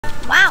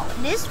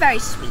it is very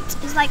sweet.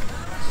 It's like,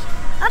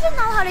 I don't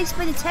know how to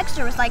explain the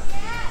texture. It's like,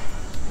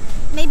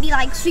 maybe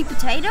like sweet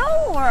potato,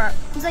 or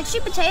it's like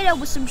sweet potato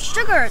with some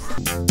sugar.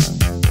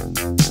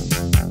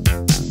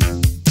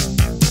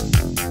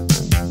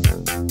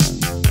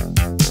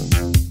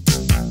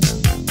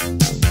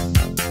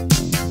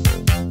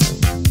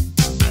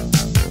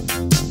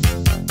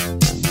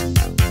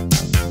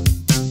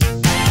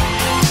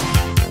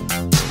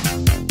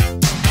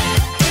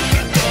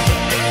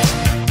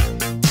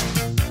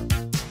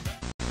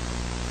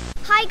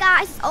 Hi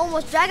guys, it's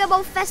almost Dragon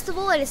Boat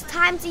Festival and it's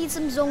time to eat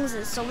some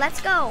Zongzis, so let's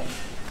go!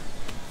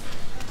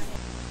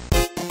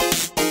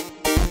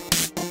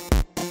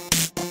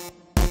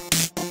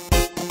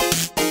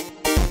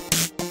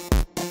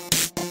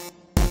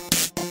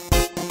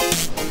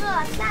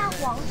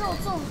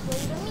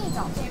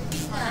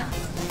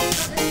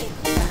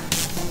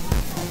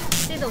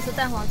这种是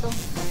蛋黄粽，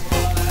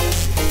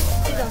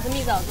这种是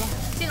蜜枣粽，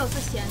这种是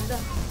咸的，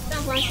蛋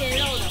黄鲜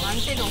肉的，完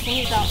了这种是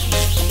蜜枣。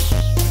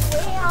我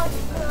也要一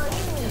个玉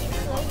米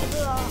和一个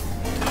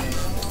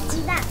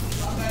鸡蛋。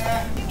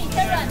玉米切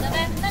软的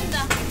呗，嫩的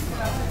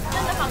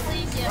好吃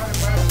一些。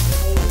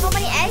How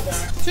many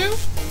eggs? 2。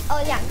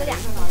两个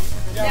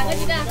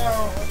鸡蛋。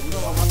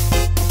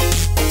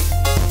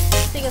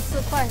这个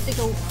4块，这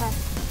个5块。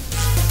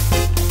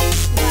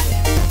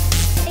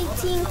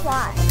18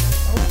块。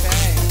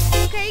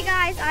Okay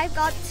guys, I've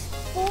got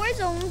 4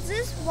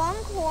 Zongzis, 1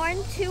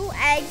 corn, 2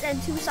 eggs,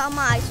 and 2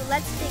 salmai. So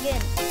let's dig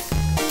in.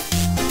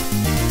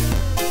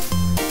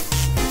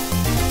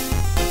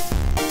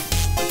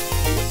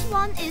 This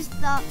one is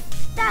the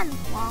蛋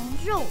黄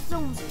肉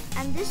粽子,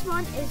 and this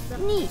one is the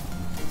蜜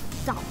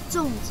枣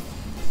粽子.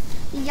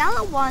 The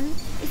yellow one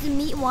is the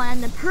meat one,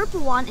 and the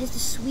purple one is the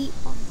sweet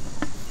one.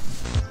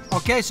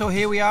 Okay, so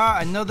here we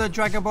are, another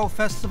Dragon Boat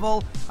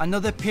Festival,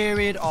 another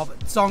period of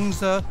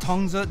Zongzi, I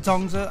don't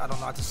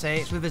know how to say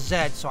it, it's with a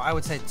Z, so I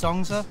would say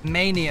Zongzi.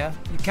 Mania.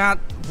 You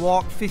can't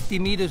walk 50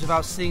 meters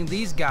without seeing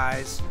these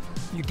guys.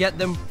 You get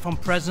them from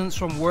presents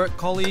from work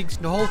colleagues.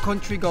 The whole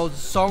country goes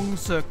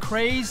Zongzi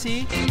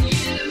crazy.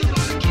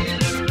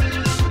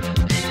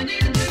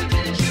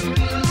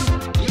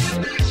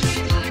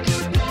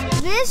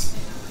 This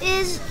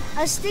is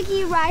a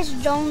sticky rice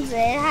Zongzi.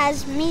 It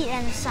has meat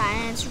inside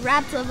and it's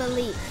wrapped with a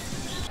leaf.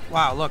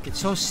 Wow, look, it's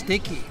so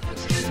sticky.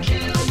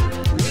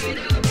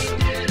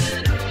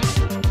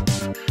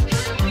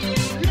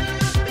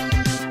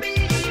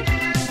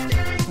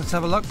 Let's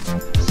have a look. It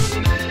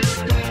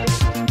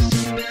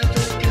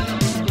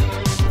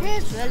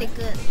tastes really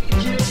good.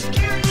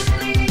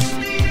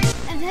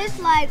 It tastes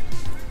like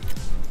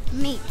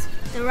meat.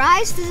 The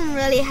rice doesn't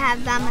really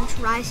have that much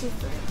ricey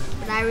flavor,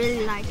 but I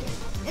really like it.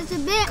 It's a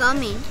bit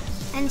gummy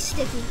and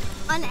sticky.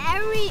 On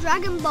every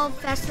Dragon Boat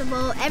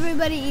Festival,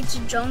 everybody eats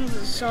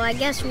Zongzi, so I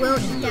guess we'll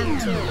eat them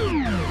too.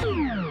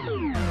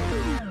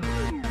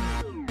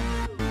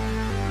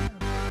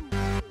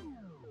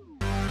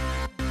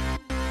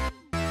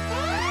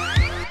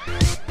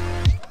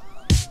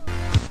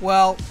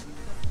 Well,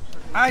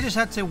 I just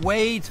had to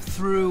wade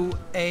through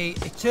an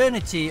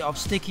eternity of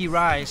sticky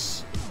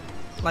rice,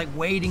 like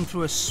wading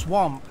through a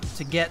swamp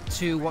to get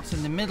to what's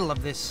in the middle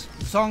of this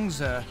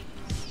Zongzi,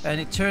 and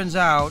it turns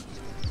out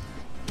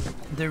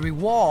the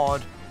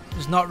reward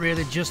does not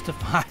really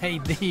justify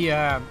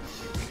the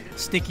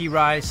sticky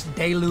rice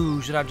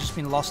deluge that I've just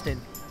been lost in.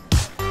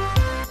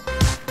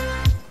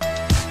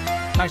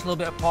 Nice little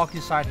bit of pork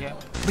inside here.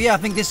 But yeah, I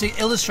think this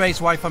illustrates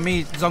why for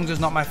me Zongzi is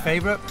not my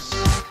favorite.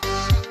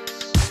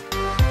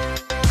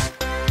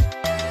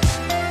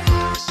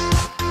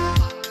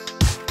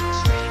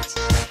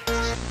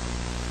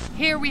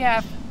 Here we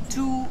have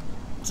 2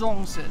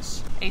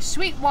 Zongzis, a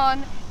sweet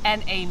one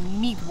and a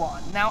meat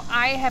one. Now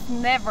I have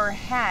never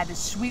had a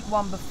sweet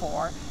one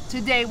before.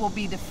 Today will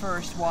be the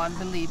first one,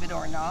 believe it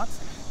or not.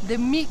 The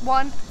meat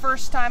one,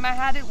 first time I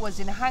had it was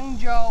in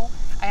Hangzhou.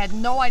 I had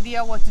no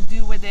idea what to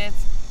do with it.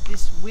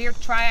 This weird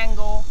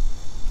triangle,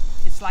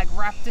 it's like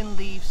wrapped in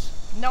leaves.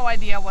 No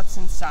idea what's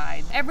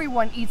inside.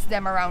 Everyone eats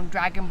them around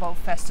Dragon Boat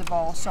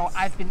Festival, so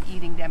I've been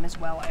eating them as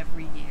well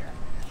every year.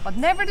 But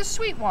never the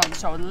sweet one,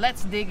 so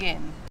let's dig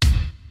in.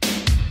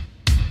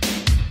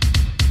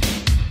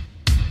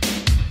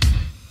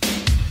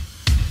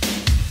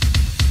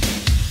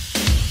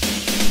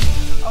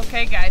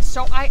 Okay guys,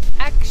 so I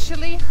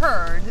actually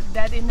heard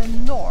that in the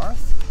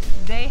north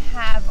they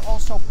have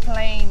also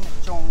plain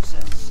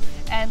Zongzis,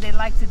 and they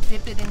like to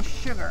dip it in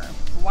sugar,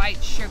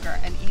 white sugar,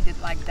 and eat it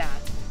like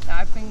that. Now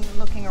I've been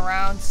looking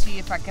around to see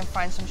if I can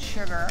find some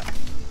sugar,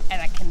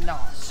 and I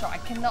cannot, so I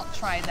cannot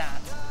try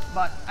that,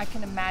 but I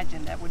can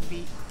imagine that would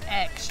be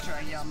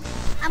extra yummy.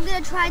 I'm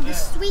gonna try the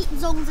sweet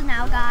Zongzi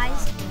now,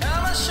 guys.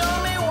 Come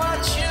show me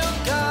what you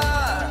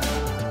got.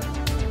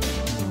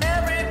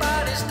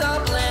 Everybody's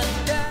doubling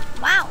down.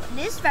 Wow,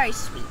 it is very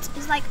sweet.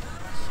 It's like,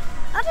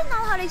 I don't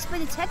know how to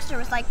explain the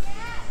texture. It's like,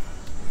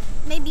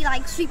 maybe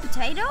like sweet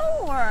potato,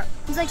 or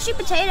it's like sweet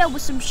potato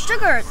with some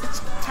sugar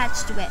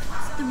attached to it.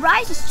 The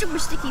rice is super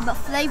sticky but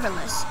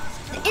flavorless.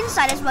 The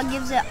inside is what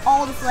gives it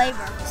all the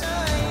flavor.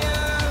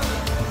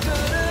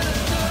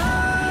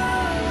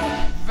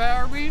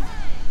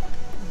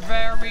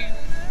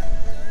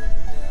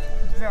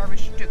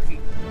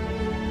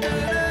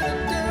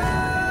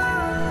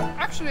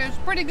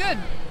 pretty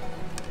good.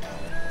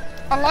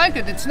 I like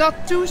it. It's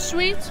not too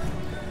sweet.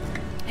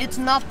 It's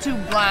not too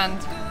bland.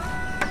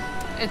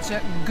 It's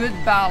a good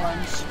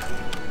balance.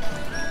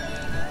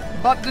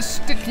 But the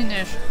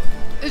stickiness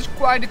is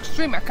quite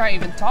extreme. I can't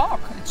even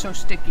talk. It's so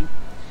sticky.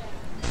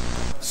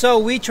 So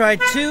we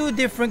tried 2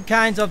 different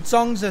kinds of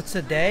zongzi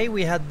today.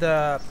 We had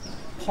the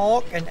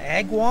pork and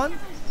egg one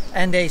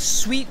and a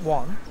sweet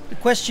one. The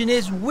question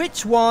is,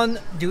 which one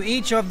do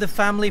each of the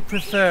family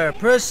prefer?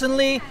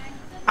 Personally,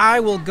 I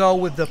will go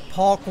with the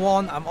pork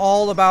one. I'm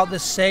all about the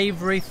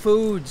savory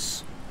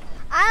foods.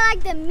 I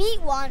like the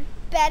meat one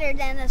better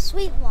than the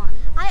sweet one.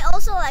 I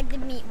also like the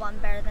meat one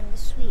better than the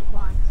sweet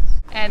one.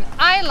 And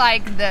I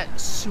like the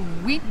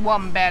sweet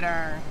one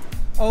better.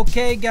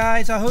 Okay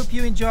guys, I hope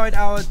you enjoyed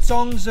our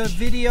Zongzi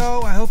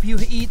video. I hope you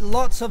eat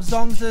lots of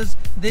Zongzis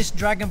this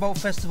Dragon Boat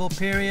Festival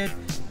period.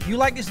 If you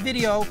like this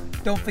video,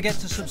 don't forget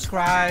to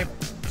subscribe,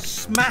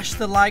 smash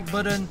the like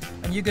button,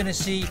 and you're gonna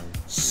see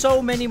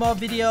so many more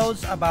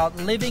videos about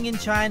living in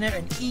China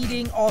and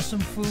eating awesome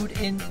food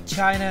in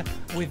China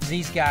with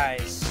these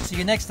guys. See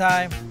you next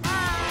time.